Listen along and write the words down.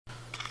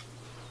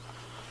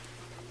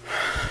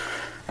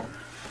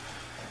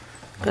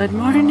Good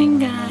morning,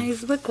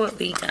 guys. Look what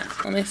we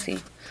got. Let me see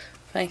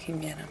if I can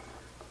get them.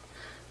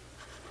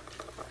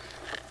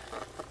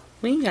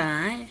 We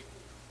got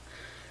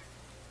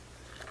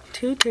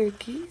 2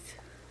 turkeys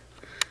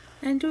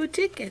and 2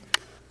 chickens.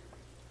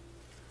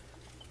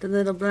 The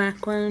little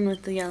black one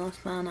with the yellow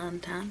spot on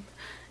top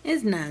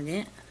is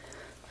Nugget.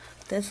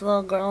 This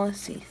little girl is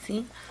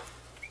Cece.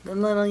 The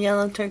little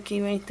yellow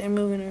turkey right there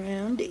moving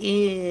around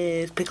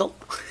is Pickle.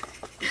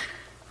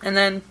 And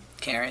then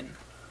Karen.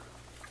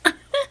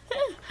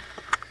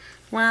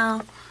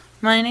 Well,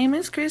 my name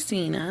is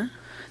Christina.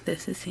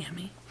 This is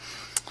Sammy.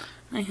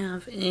 I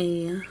have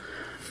a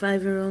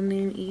 5-year-old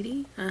named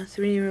Edie, a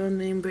 3-year-old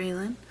named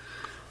Braylon,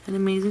 an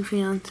amazing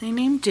fiance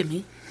named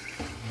Jimmy.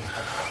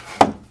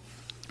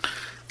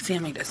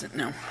 Sammy doesn't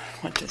know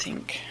what to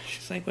think.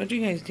 She's like, "What'd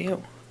you guys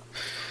do?"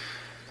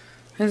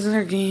 This is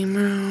our game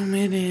room.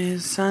 It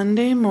is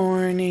Sunday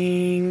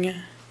morning.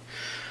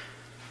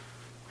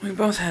 We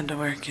both had to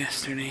work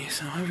yesterday,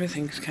 so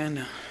everything's kind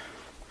of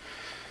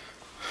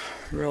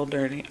real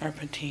dirty. Our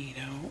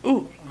potato.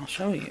 Ooh, I'll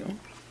show you.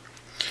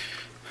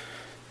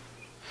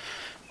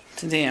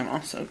 Today I'm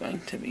also going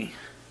to be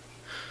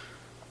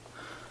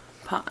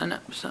potting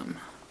up some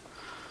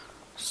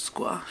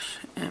squash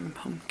and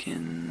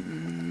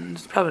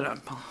pumpkins. Probably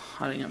not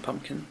potting up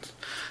pumpkins.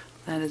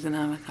 That is an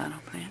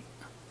avocado plant.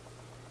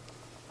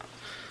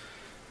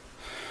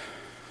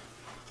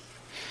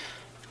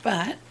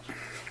 But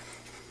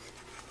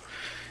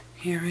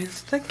here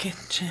is the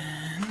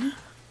kitchen.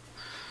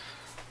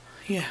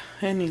 Yeah,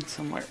 it needs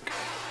some work.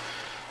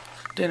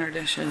 Dinner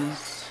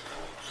dishes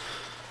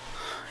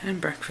and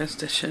breakfast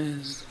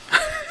dishes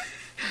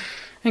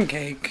and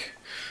cake.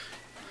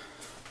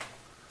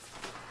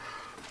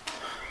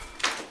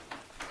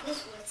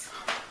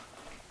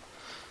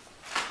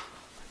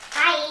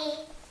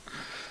 Hi.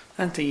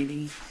 That's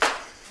Edie.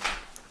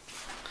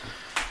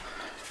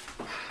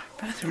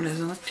 Bathroom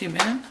doesn't look too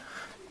bad.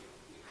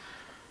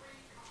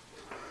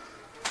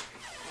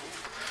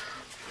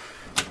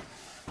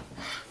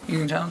 You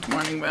can tell it's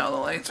morning by all the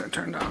lights are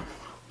turned off.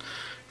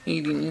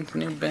 Edie needs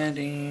new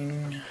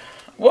bedding.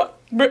 What?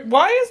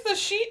 Why is the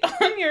sheet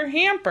on your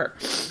hamper?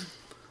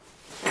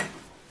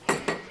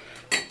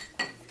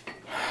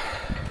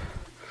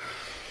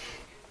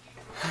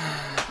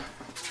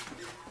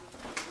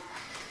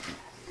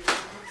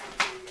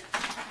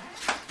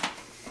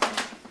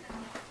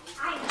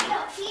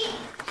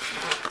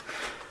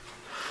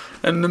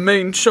 And the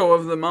main show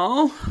of them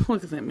all.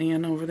 Look at that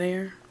man over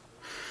there.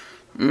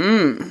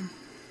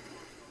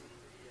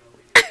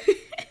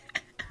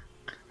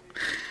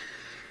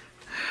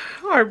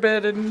 Our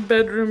bed and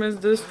bedroom is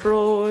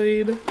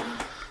destroyed.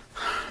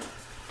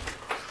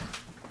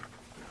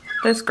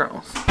 This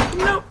girl's.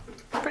 Nope.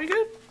 Pretty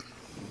good.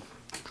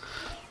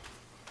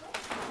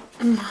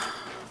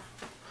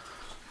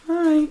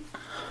 Alright.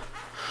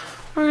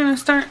 We're gonna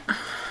start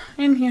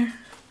in here.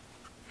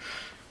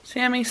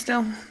 Sammy's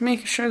still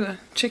making sure the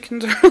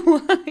chickens are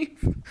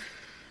alive.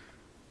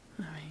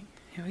 Alright,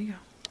 here we go.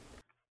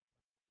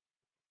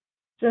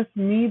 Just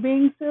me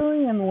being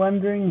silly and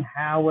wondering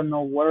how in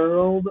the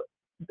world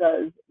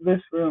does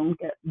this room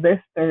get this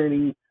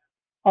dirty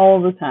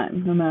all the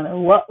time. No matter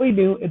what we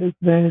do, it is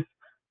this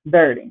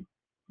dirty.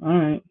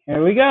 Alright,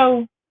 here we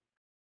go.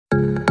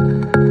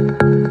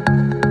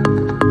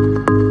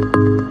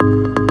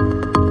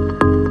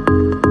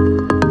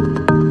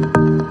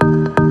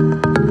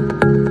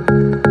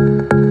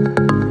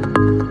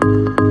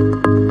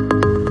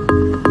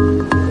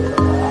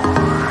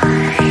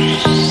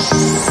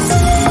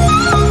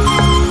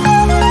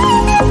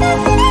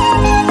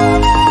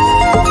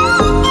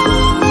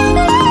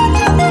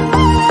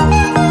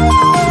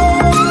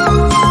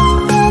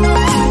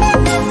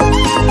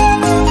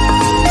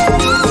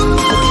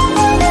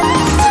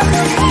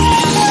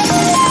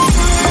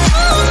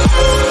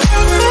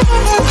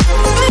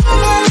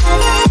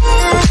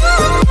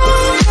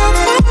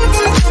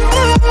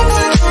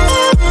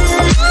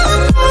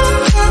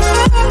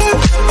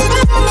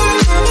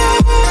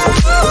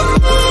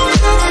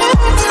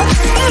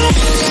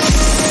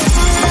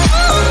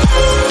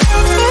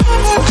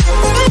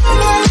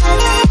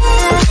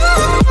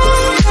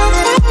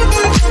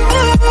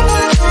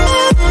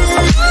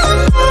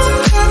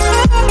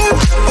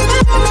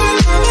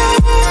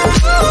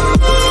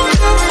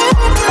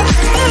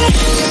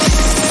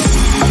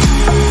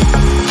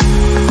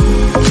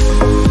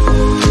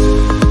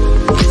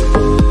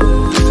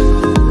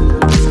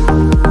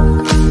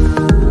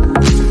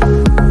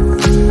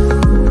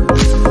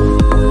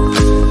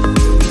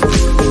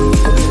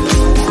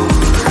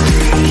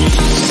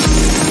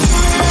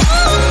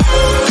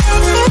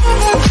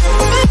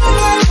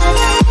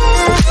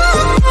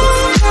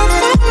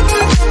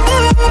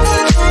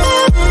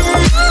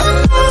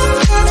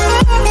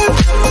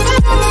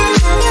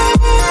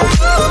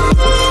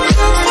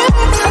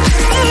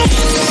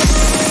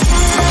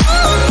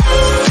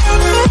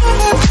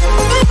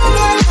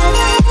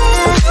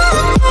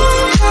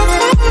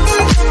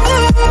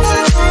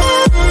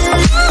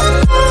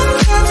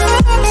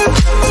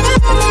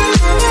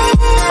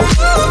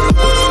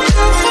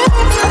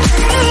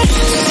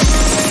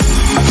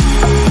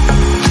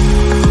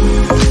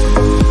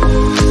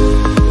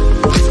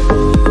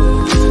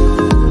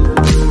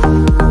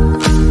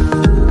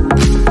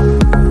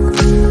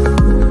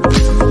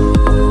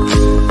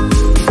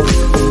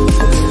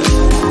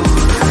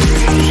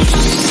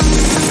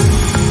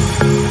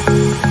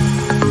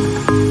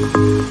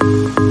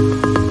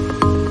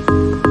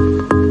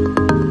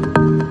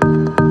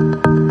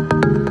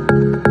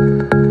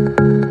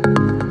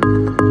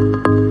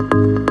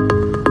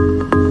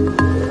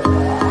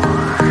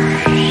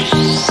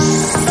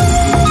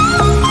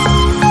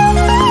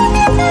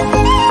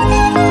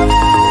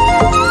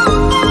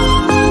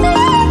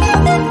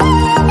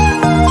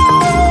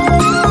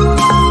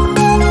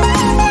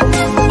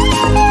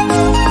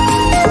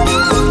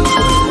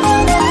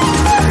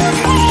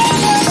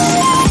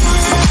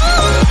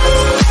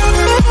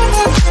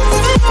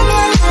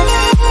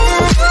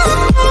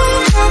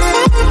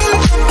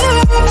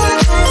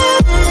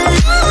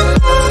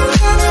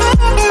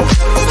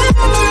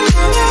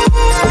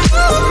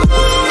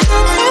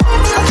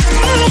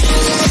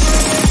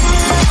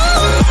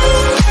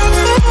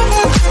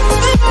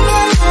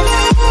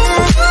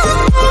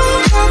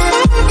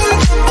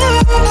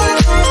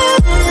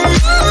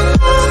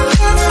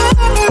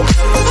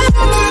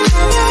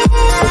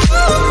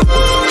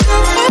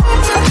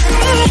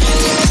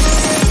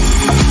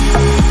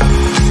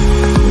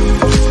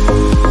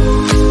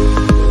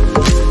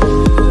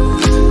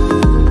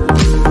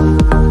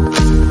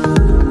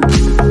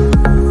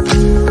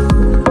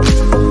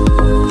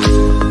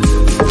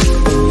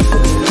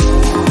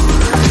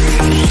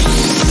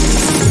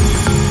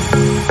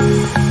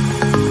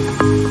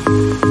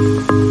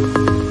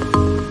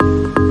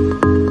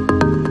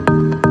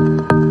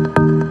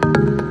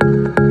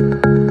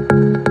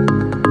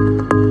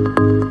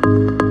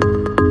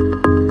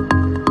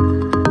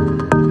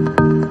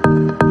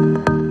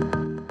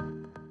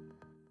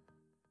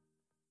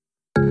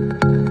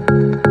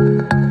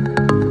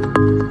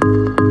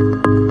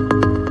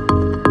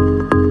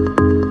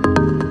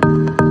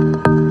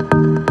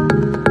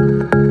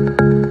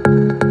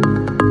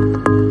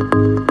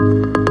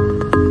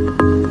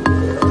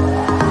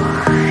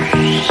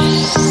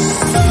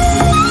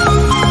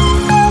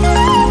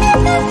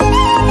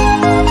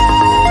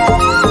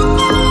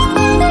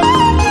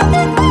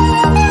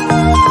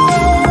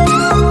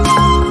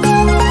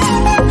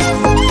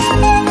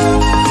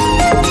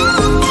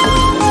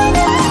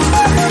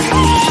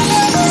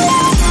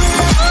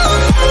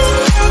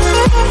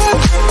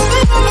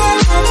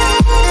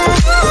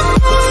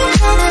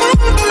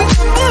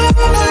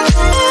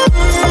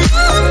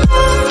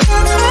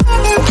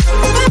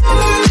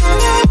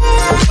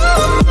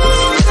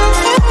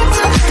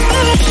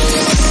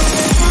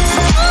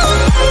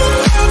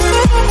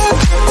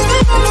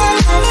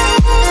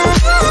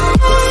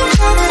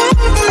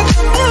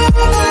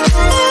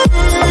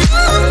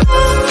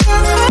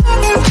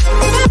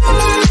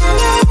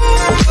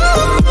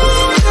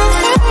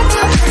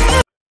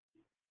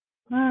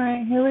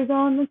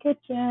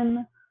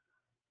 in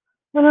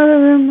another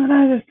room that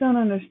I just don't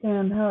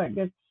understand how it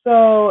gets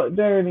so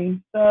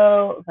dirty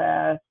so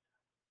fast.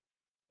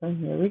 So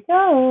here we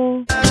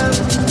go.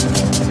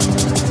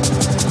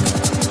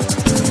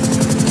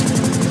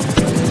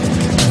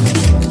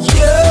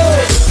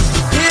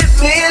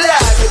 Me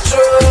like a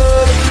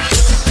drug,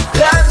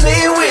 love me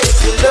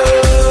with your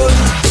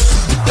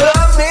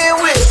love me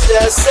with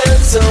that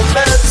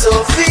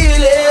sentimental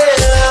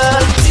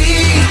feeling.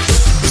 Deep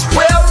is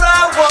where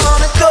I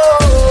wanna go,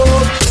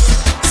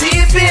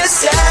 deep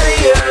inside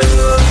of you.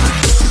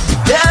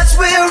 That's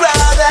where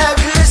all that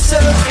good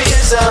stuff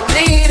is I'm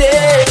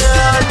needing.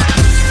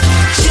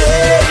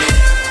 Jay,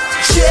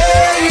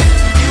 Jay,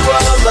 you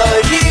are my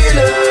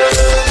healer.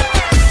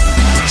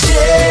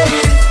 Jay,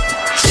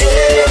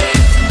 Jay,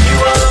 you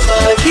are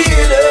my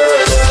healer.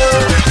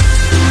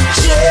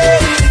 Jay,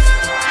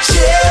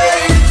 Jay,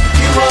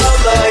 you are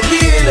my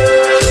healer.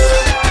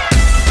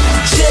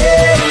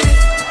 Jay,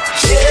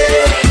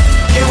 Jay,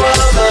 you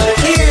are my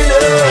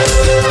healer.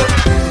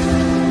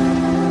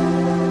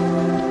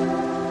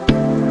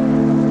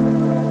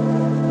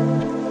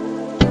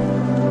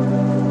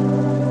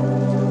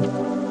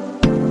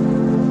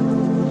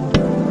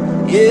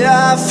 Yeah,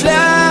 I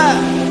fly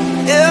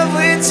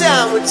every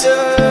time we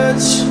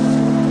touch.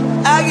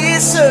 I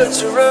get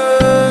such a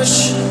rush,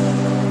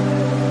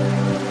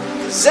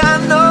 'cause I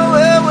know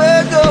where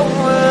we're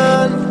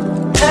going.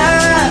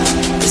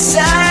 As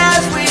high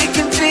as we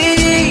can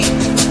be,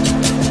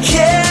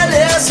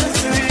 careless and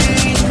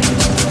free.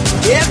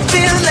 It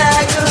feels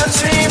like a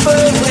dream,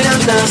 but we're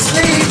not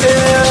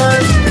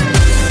sleeping.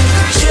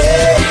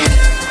 Jay,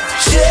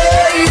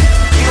 Jay,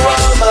 you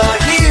are my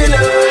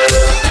healer.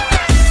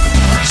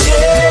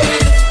 Jay,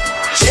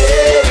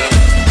 Jay,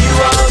 you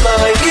are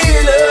my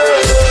healer.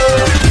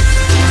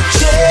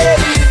 Jay,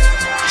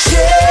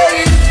 Jay,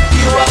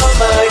 you are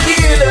my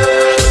healer.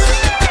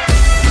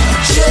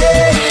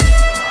 Jay,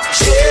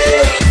 Jay,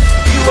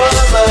 you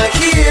are my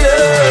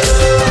healer.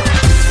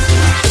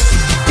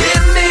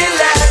 Hit me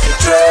like a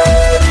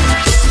drug,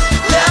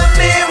 love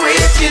me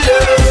with your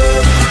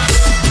love,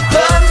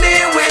 love me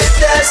with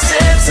that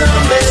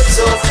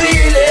sentimental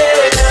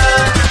feeling.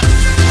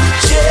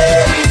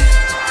 Jay,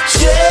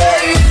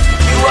 Jay,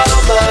 you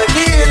are my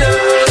healer.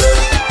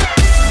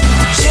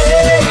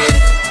 Jay,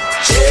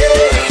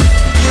 Jay,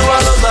 you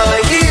are my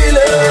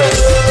healer.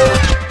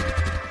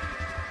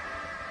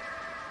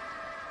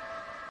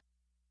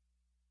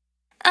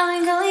 I've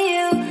been calling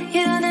you,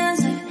 you don't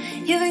answer.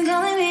 You've been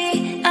calling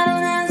me, I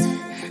don't answer.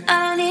 I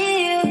don't need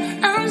you,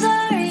 I'm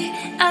sorry.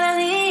 I don't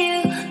need you,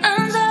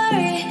 I'm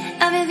sorry.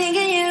 I've been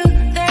thinking you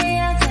very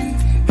often.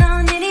 Now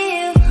I'm needing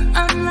you,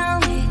 I'm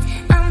lonely.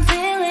 I'm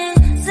feeling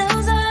so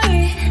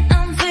sorry.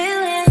 I'm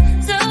feeling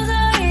so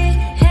sorry.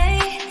 Hey,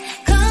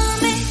 call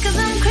me 'cause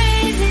I'm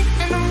crazy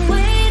and I'm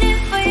waiting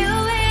for you,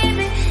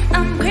 baby.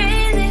 I'm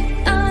crazy,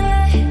 oh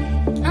yeah.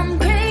 I'm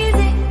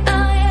crazy,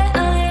 oh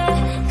yeah, oh yeah.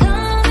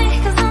 Call me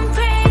 'cause I'm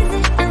crazy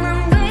and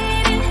I'm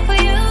waiting for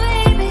you,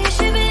 baby. You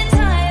should be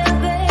tired,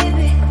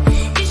 baby.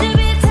 You should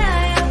be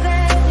tired,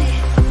 baby.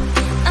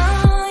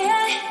 Oh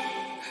yeah,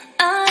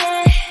 oh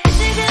yeah. We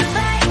should get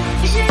back,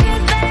 we should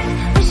get back,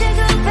 we should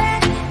go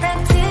back, back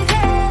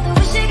together.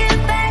 We should get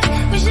back,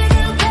 we should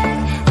go back,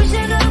 we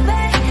should go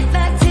back,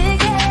 back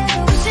together.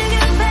 We should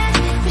get back,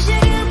 we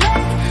should get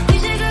back, we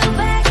should go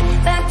back,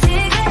 back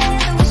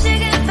together. We should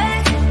get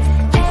back,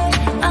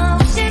 yeah, oh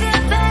we should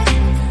get back,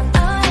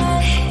 oh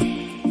yeah.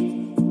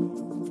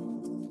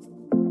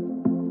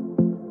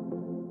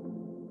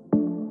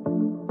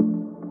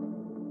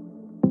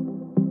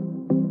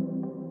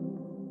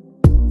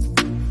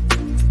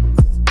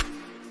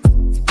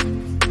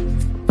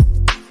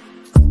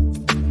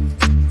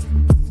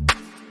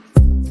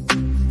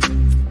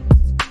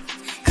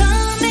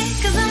 Call me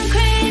 'cause I'm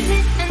crazy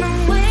and I'm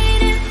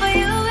waiting for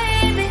you,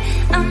 baby.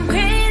 I'm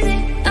crazy,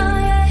 oh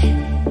yeah.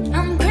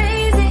 I'm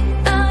crazy,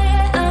 oh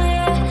yeah, oh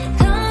yeah.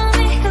 Call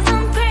me 'cause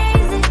I'm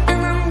crazy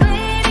and I'm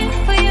waiting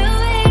for you,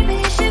 baby.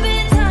 You should be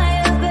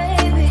tired,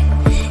 baby.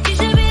 You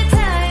should be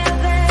tired,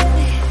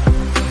 baby.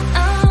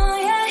 Oh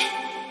yeah,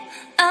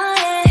 oh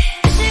yeah.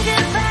 We should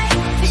get back,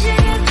 we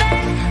should get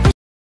back.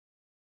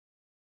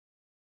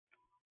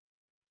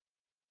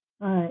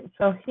 Alright,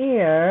 so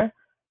here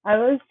I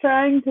was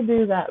trying to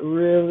do that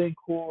really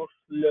cool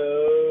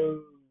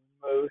slow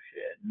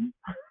motion.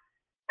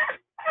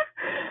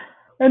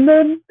 And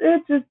then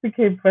it just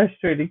became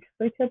frustrating because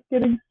I kept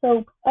getting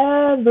soap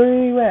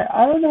everywhere.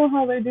 I don't know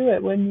how they do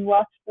it when you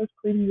watch those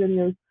cleaning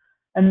videos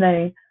and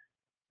they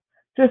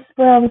just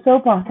spray all the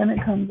soap off and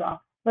it comes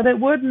off. But it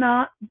would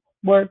not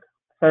work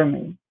for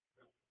me.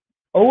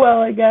 Oh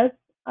well, I guess.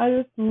 I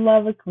just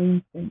love a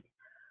clean sink.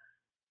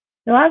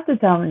 You'll have to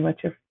tell me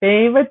what your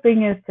favorite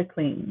thing is to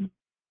clean.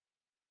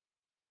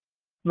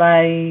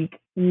 Like,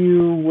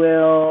 you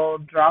will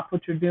drop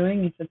what you're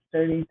doing if it's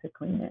dirty to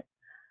clean it.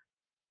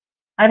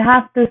 I'd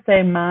have to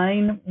say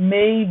mine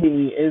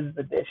maybe is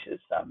the dishes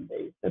some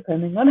days,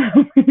 depending on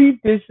how many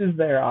dishes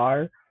there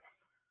are.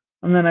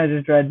 And then I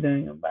just dread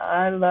doing them. But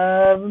I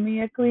love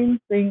me a clean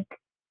sink.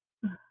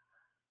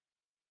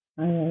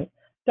 All right.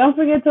 Don't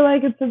forget to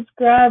like and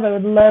subscribe. I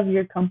would love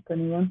your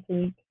company once a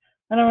week.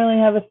 I don't really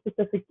have a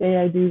specific day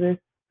I do this,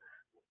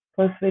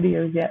 post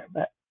videos yet,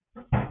 but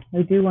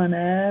I do one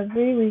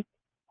every week.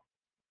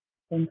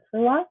 Thanks for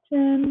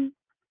watching.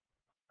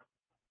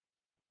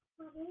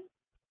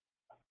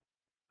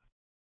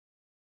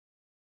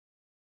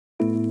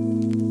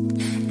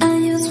 I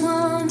just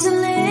want to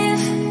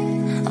live,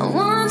 I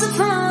want to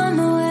find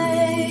my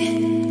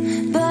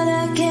way, but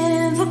I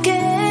can't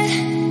forget.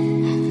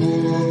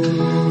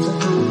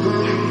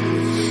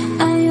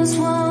 I just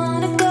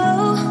want to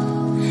go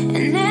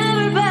and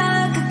never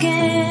back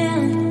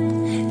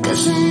again,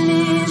 'cause I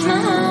need my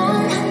home.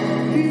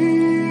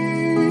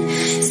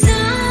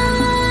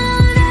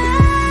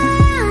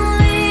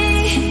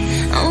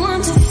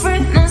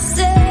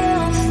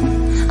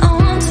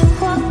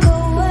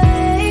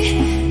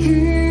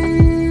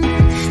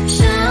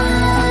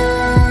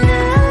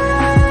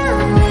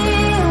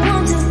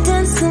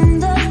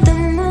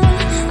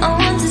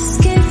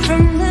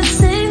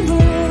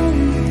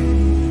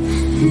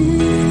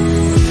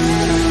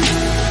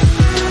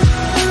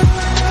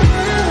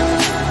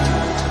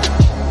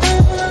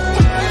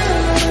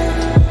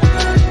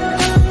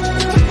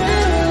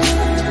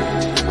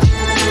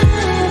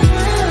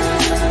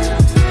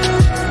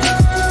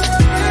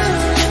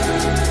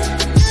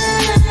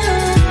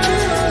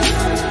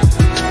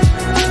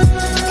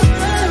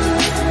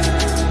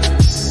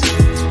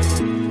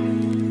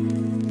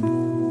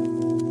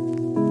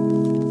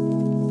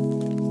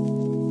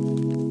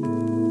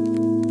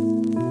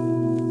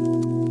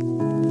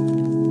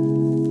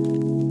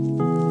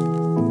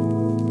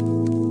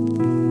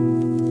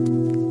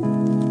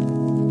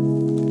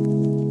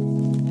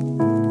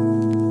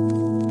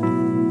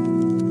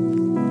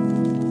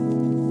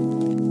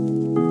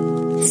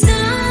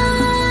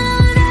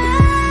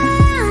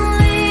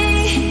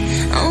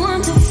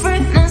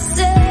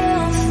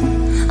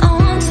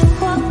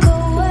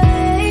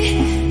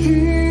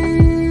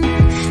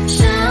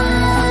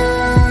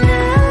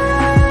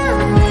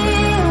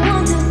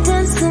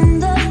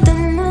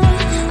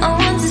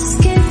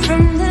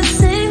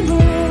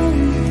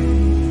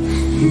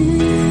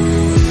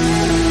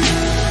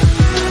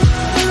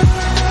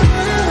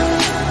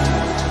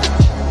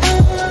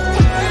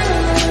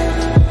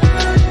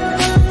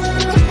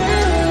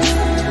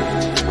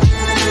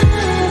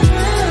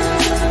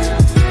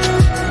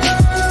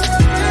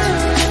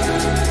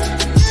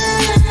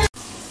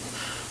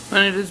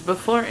 When it is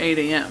before 8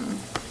 a.m.,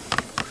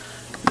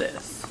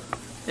 this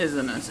is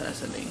a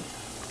necessity.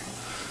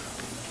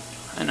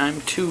 And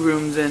I'm 2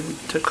 rooms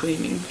into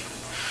cleaning.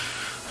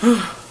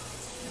 I'm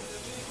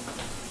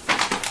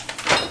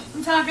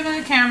talking to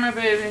the camera,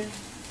 baby.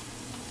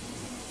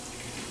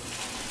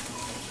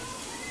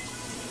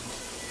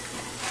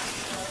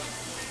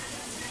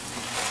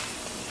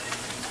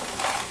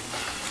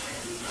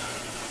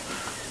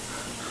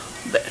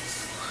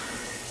 This.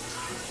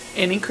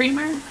 Any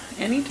creamer,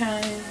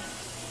 anytime.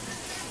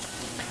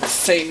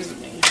 Saves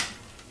me.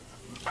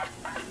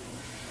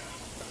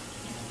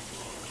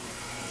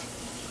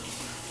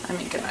 I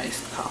make an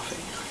iced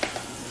coffee.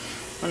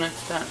 When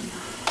it's done,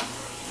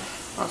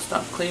 I'll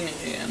stop cleaning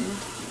again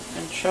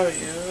and show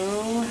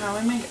you how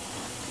I make it.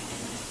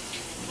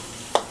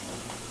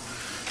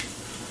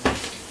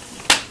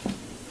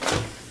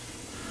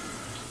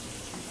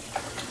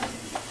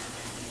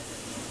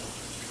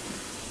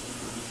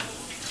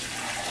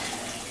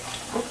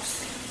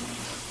 Oops.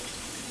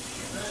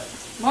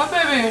 What,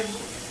 baby?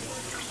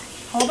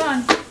 Hold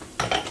on.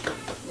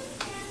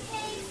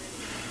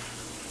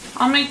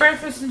 I'll make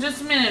breakfast in just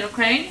a minute,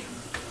 okay?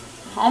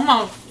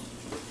 Almost.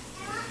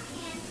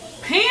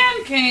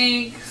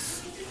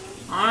 Pancakes!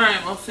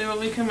 Alright, we'll see what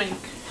we can make.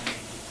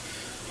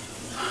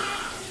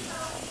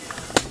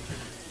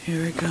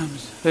 Here it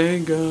comes.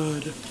 Thank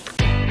God.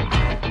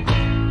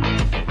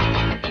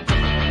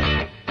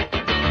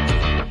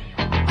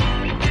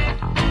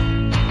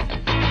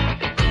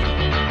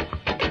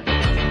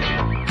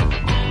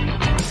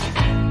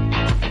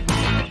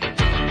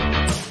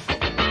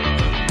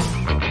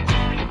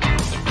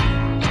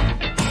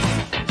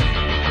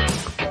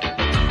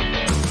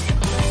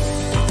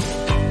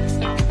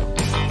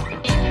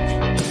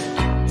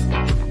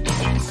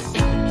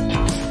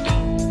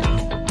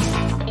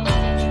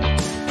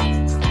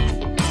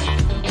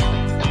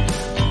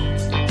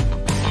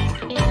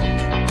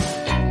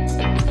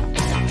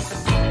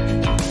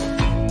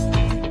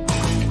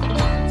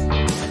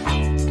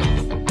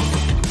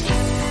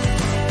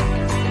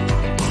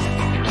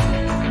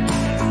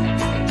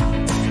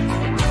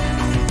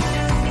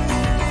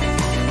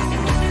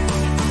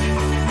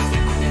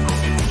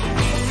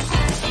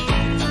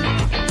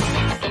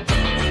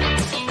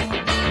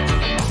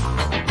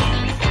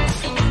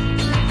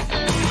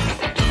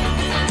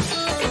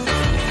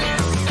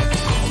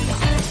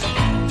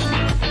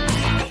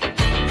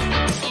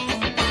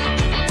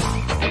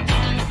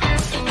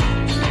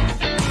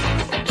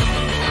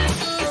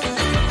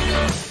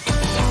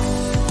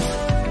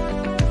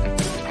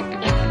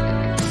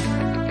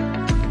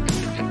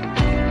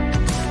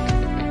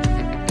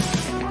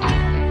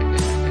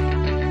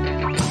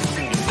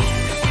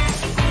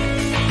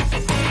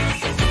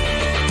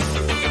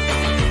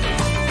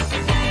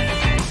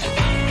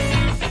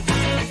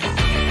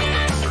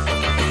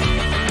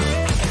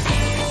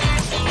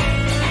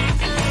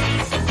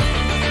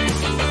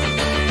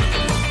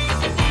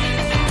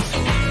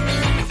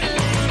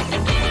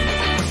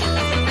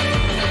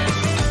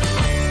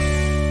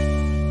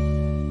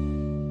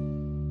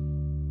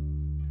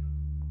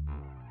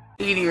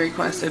 Edie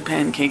requested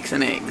pancakes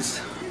and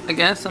eggs. I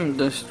guess I'm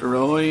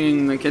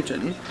destroying the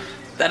kitchen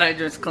that I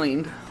just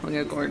cleaned. Look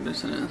how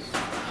gorgeous it is.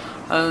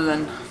 Other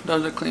than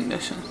those are clean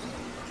dishes.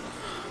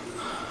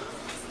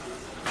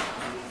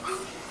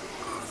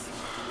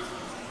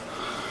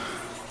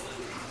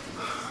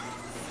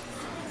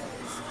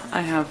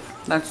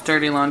 That's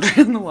dirty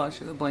laundry in the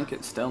washer. The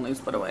blanket still needs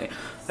put away.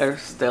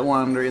 There's still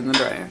laundry in the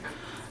dryer.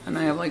 And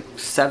I have like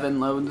 7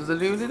 loads to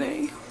do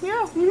today.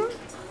 Yeah.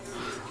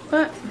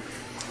 But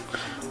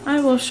I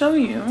will show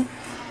you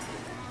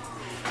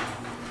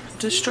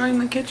destroying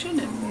the kitchen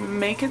and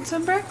making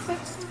some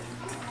breakfast.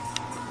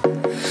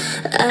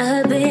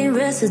 I've been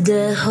rested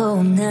the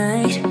whole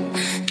night,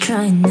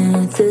 trying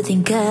not to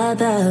think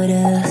about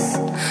us,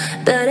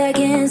 but I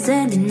can't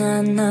stand it,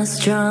 I'm not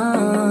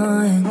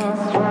strong.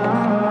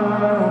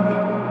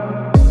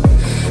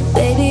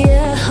 Baby,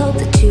 I hope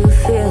that you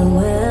feel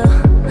well.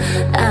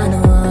 I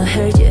know I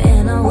hurt you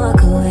and I'll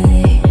walk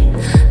away,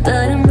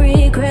 but I'm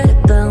regret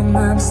about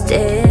my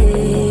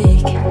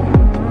mistake.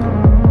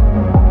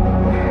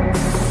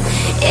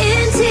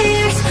 In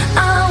tears,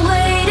 I'm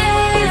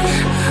waiting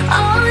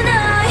all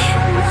night,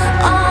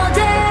 all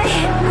day.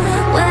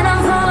 When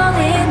I'm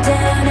falling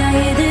down, I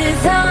hear the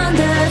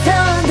thunder,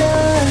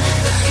 thunder.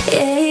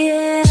 Yeah,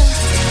 yeah.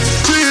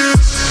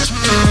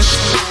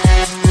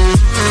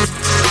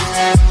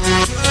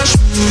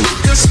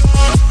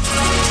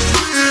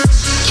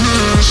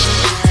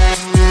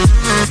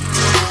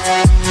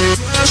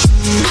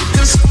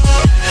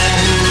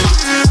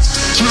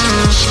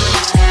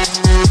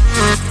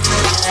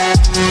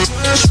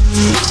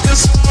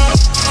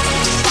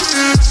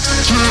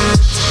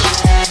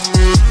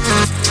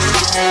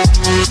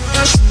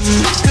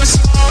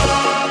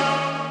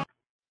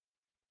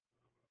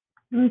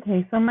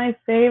 Okay, so my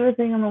favorite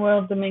thing in the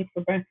world to make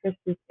for breakfast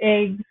is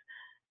eggs.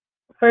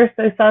 First,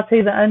 I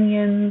saute the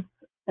onions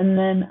and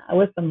then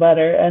with some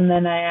butter, and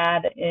then I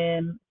add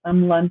in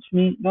some lunch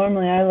meat.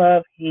 Normally, I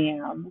love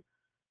ham,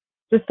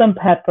 just some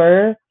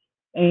pepper,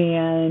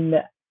 and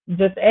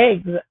just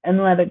eggs,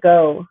 and let it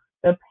go.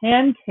 The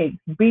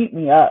pancakes beat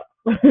me up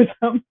for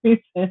some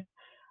reason.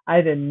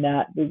 I did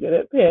not do good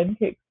at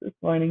pancakes this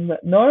morning,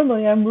 but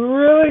normally I'm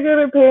really good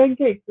at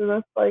pancakes, and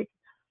that's like,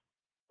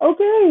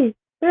 okay,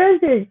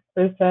 pancakes.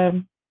 This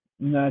time,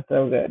 not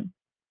so good.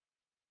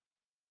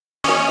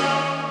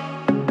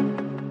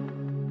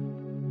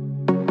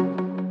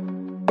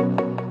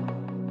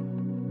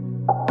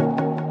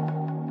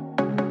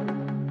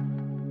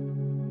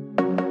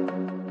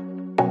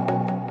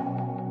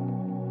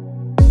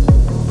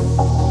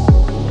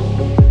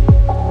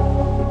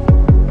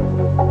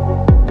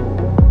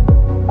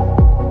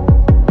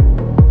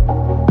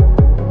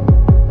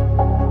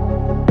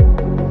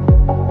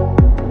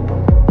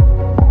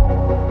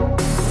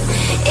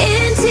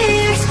 In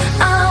tears,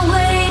 I'm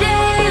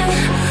waiting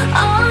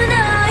all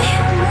night,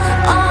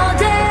 all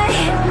day.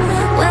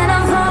 When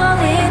I'm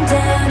falling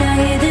down, I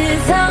hear the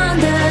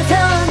thunder,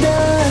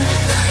 thunder.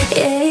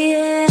 Yeah,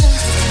 yeah.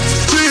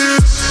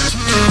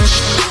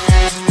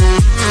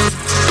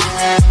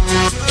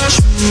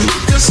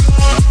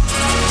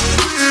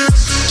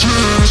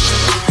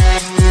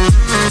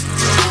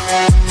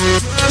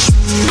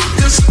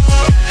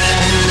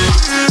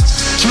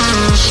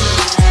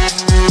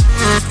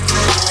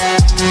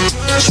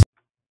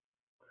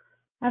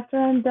 After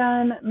I'm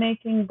done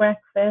making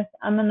breakfast,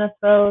 I'm going to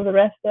throw the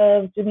rest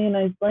of Jimmy and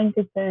I's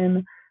blankets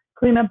in,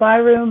 clean up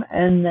our room,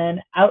 and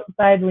then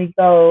outside we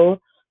go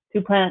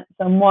to plant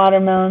some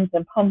watermelons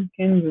and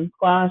pumpkins and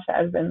squash.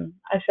 I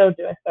showed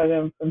you, I started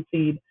them from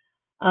seed.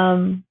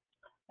 And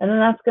then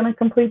that's going to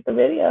complete the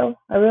video.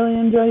 I really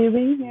enjoy you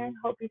being here.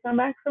 Hope you come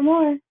back for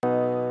more.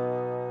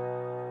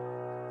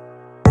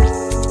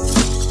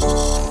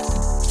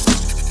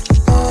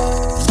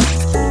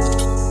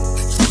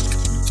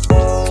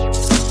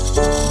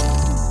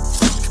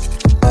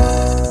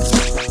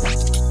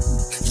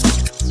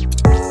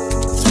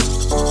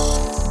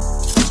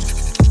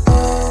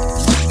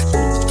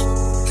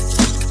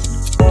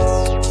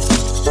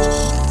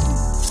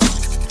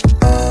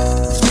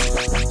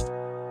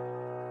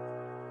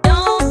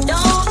 Don't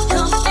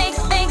come fix,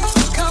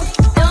 come.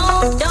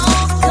 Don't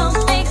come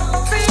fix,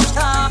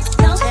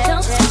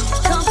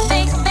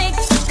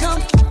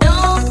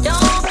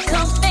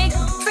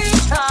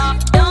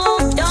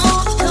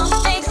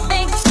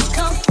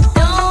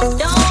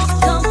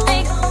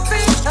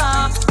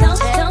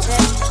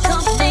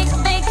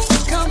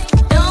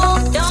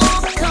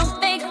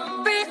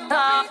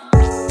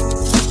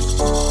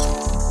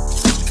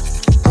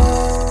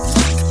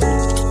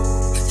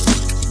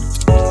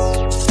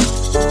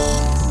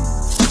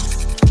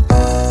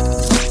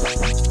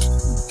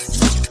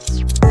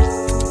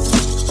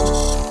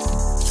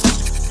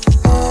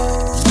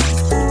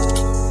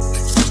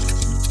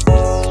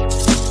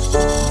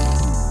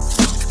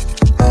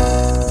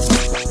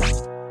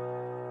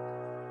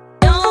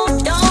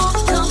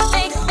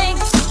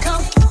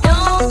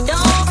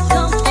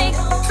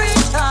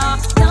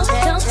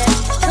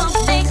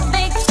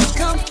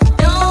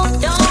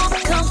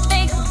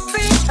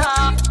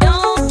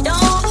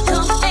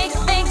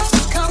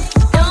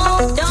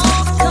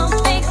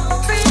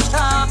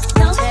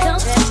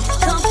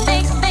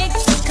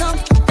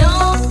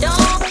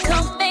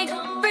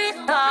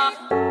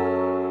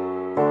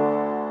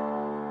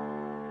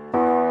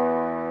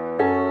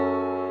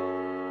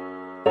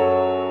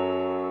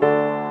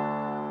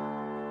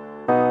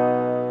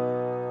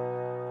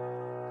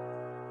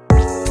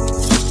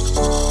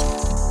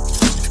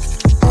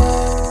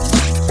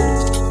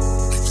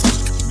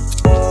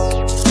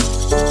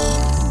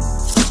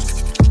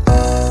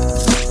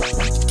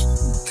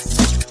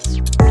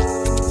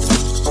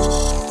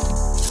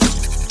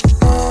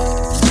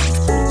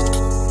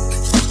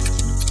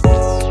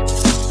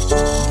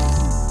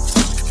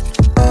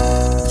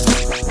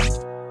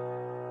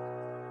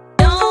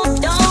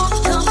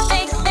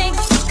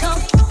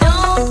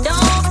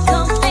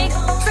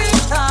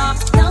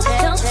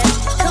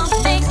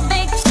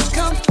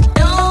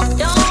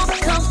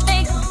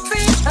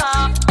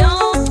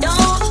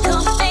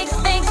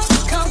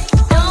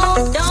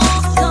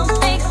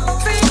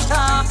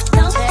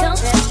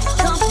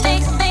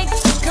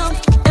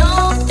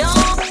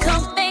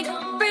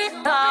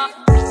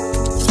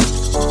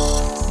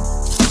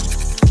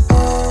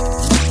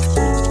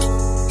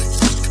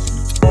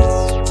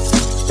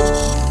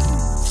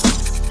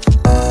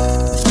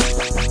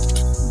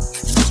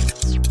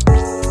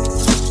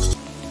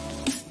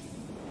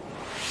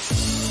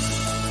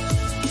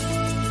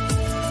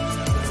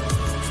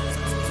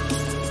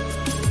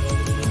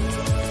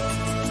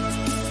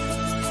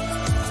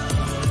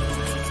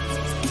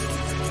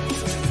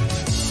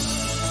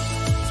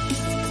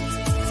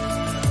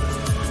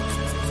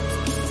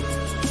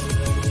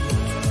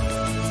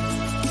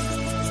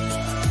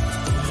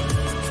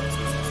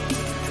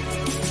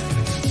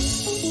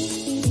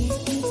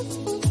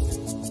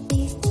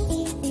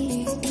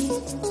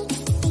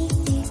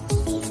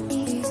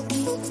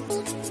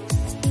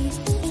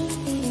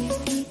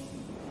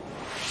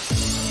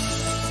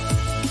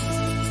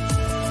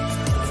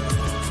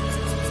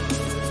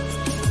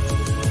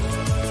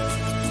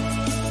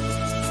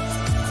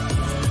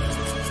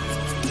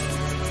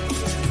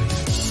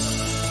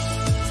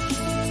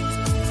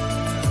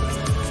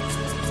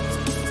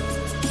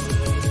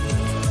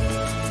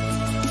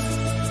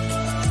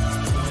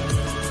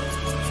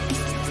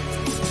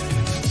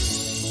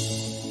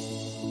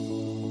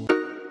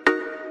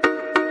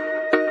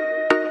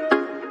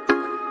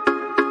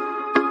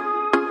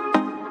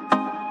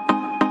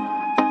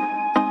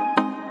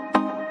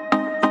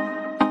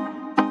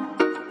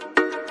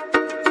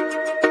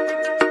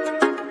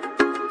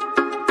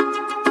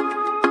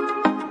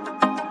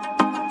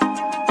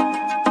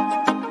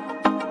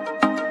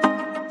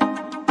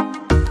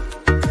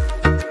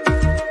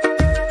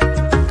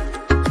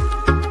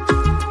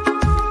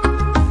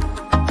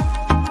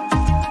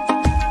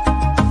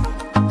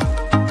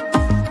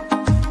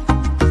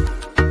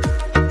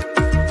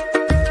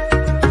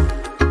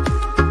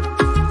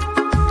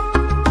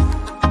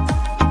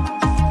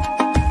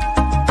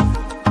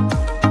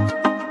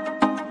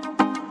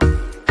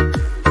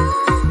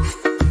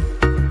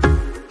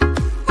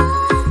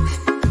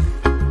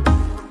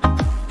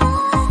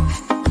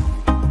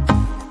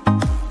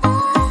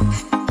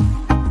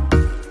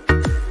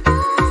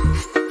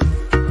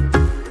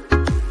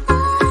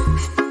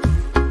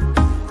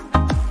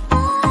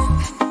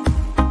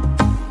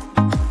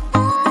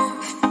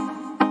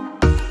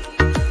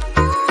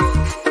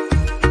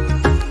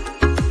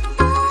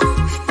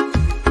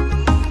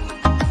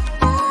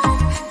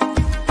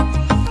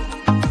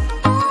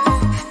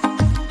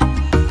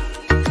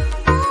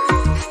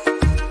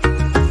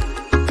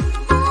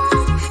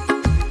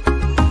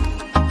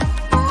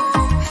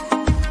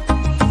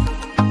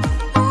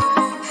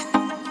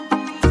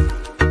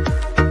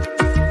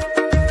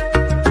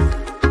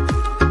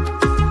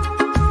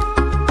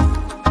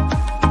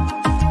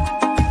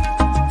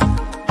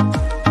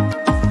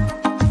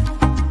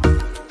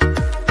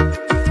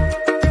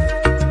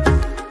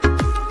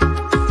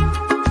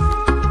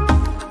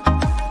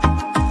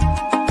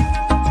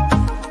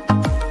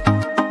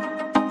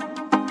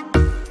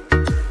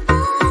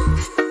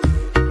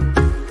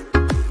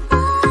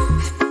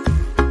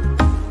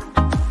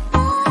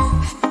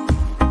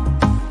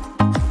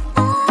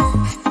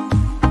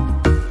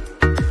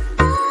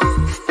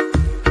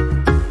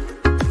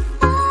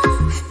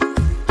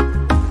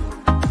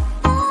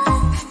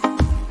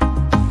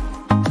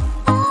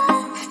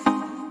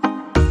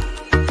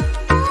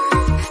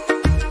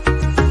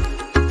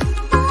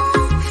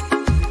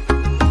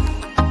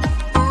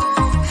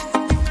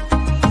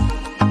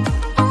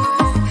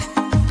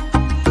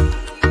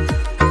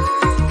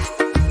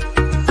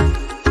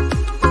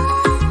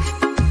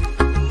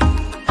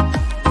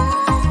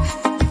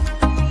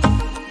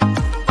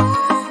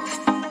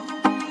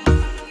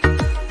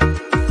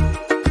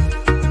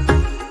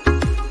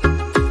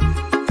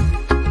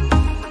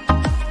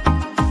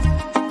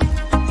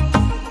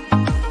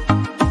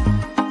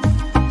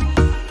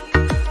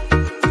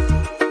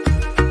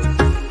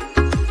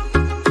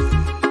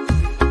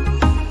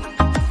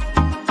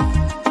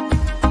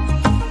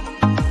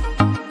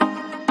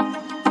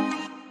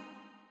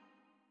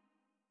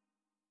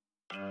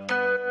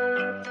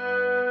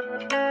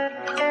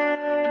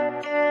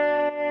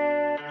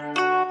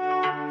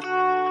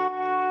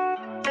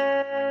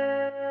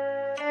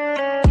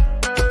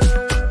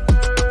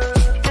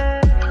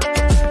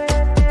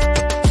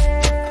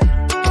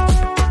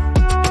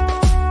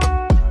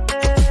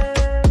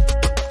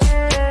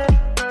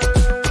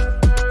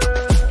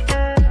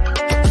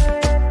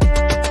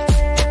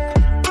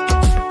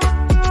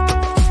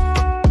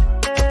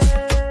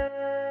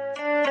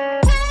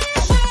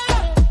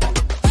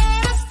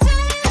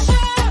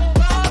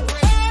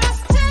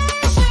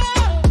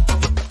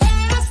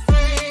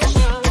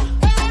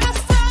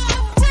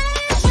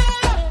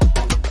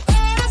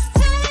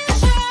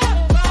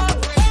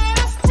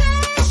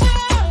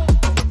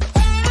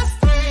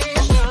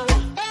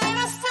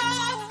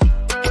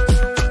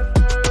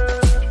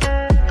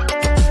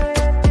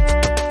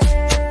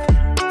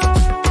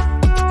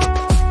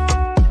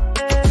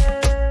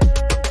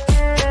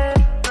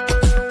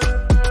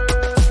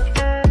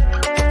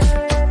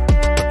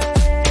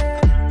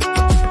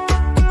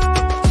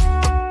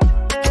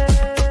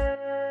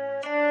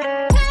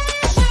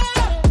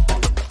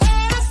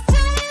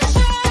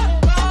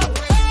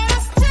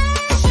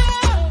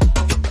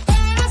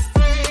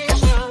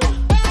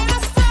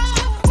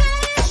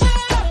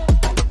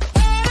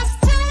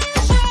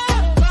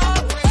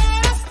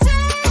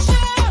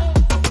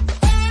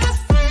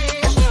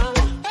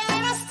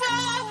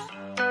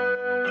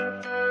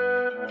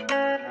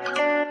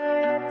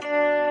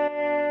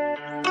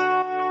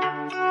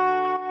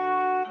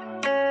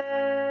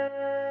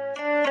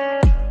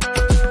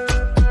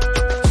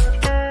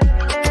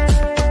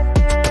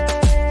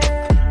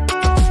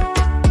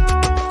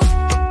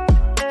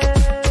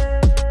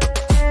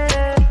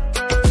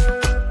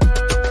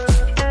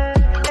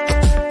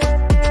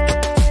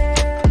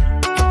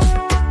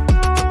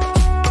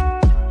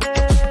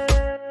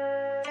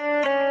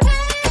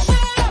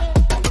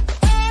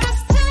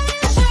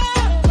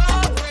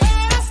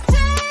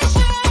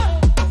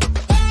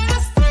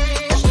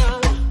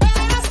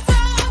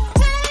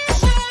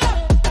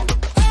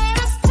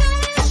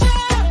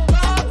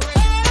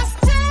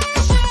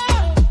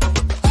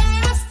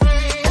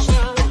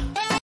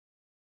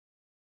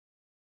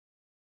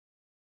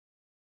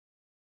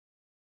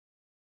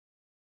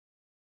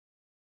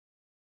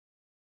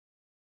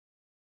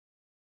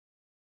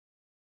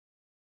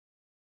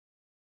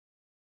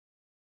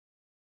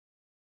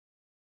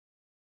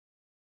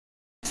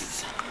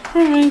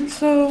 Alright,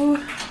 so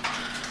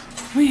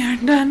we are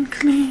done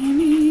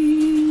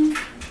cleaning.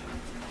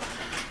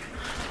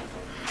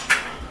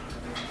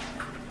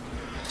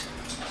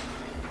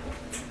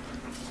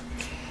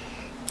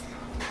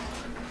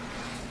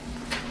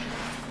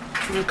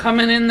 We're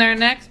coming in there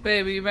next,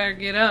 baby. You better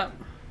get up.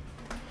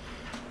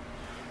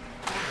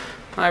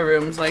 My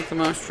room's like the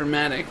most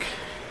dramatic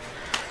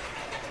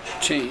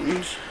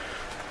change.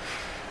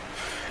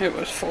 It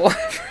was full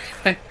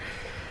everywhere.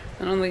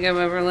 I don't think I've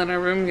ever let our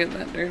room get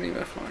that dirty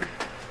before.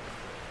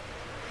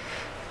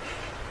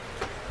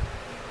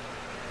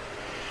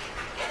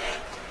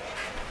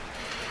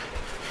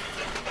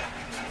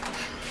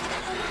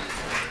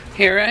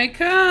 Here I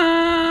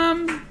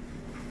come.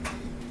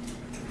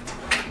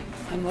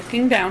 I'm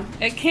looking down.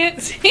 It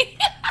can't see.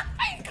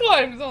 He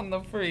climbs on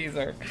the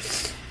freezer.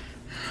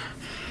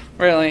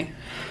 Really?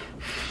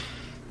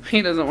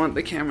 He doesn't want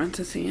the camera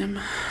to see him.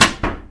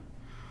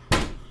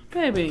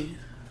 Baby.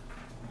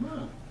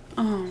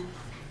 Oh.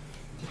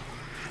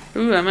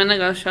 Ooh, I'm gonna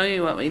go show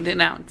you what we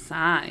did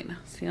outside.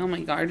 See, all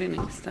my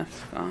gardening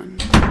stuff's gone.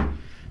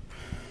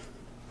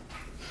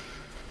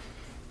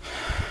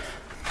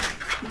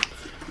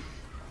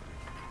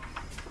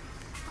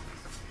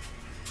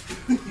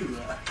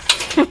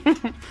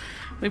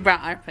 We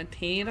brought our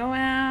potato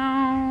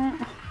out.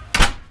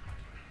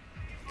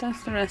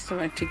 That's the rest of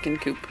our chicken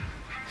coop.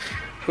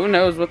 Who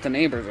knows what the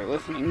neighbors are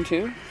listening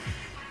to?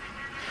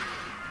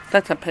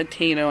 That's a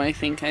potato, I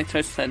think I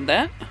just said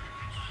that.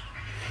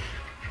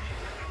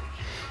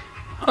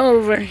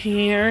 Over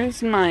here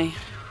is my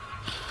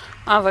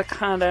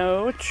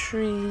avocado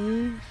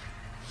tree.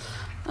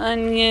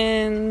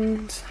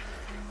 Onions.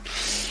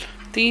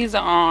 These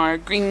are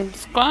green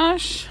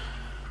squash.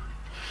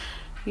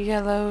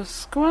 Yellow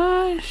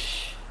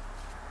squash.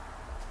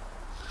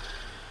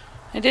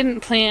 I didn't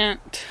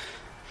plant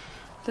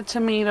the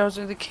tomatoes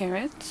or the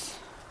carrots,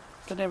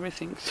 but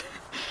everything's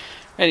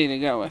ready to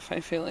go if I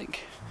feel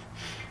like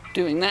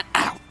doing that.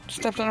 Ow!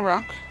 Stepped on a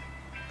rock.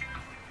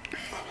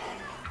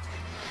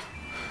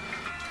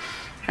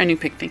 Our new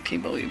picnic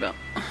table we built.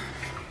 I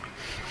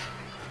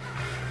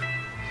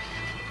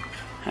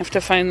have to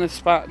find the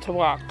spot to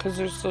walk because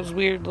there's those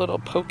weird little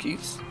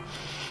pokies.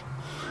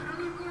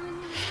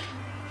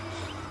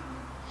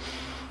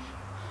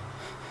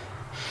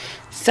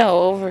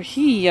 So over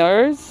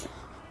here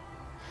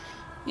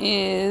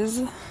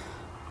is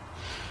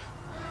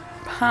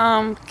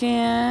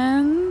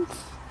pumpkins.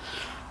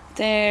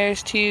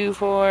 There's 2,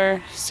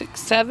 4, 6,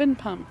 7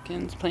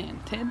 pumpkins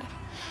planted.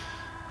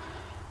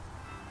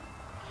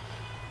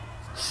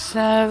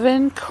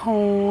 7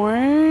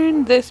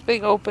 corn. This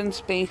big open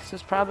space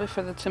is probably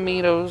for the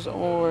tomatoes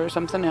or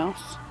something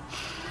else.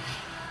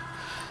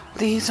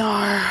 These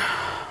are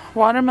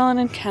watermelon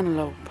and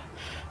cantaloupe.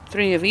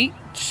 3 of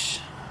each.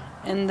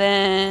 And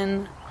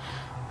then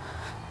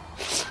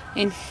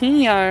in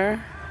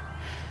here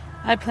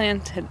I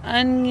planted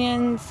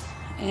onions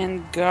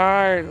and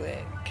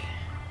garlic.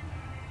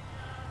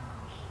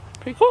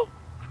 Pretty cool.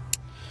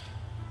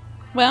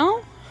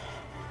 Well,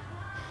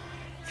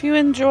 if you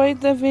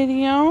enjoyed the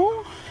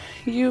video,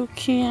 you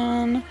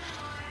can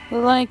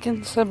like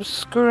and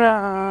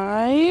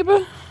subscribe.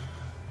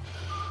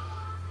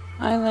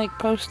 I like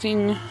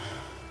posting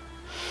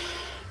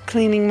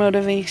cleaning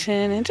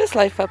motivation and just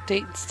life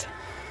updates.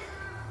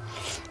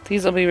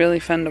 These will be really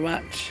fun to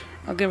watch.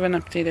 I'll give an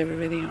update every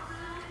video.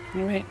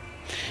 Alright.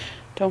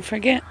 Don't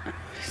forget,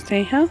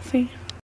 stay healthy.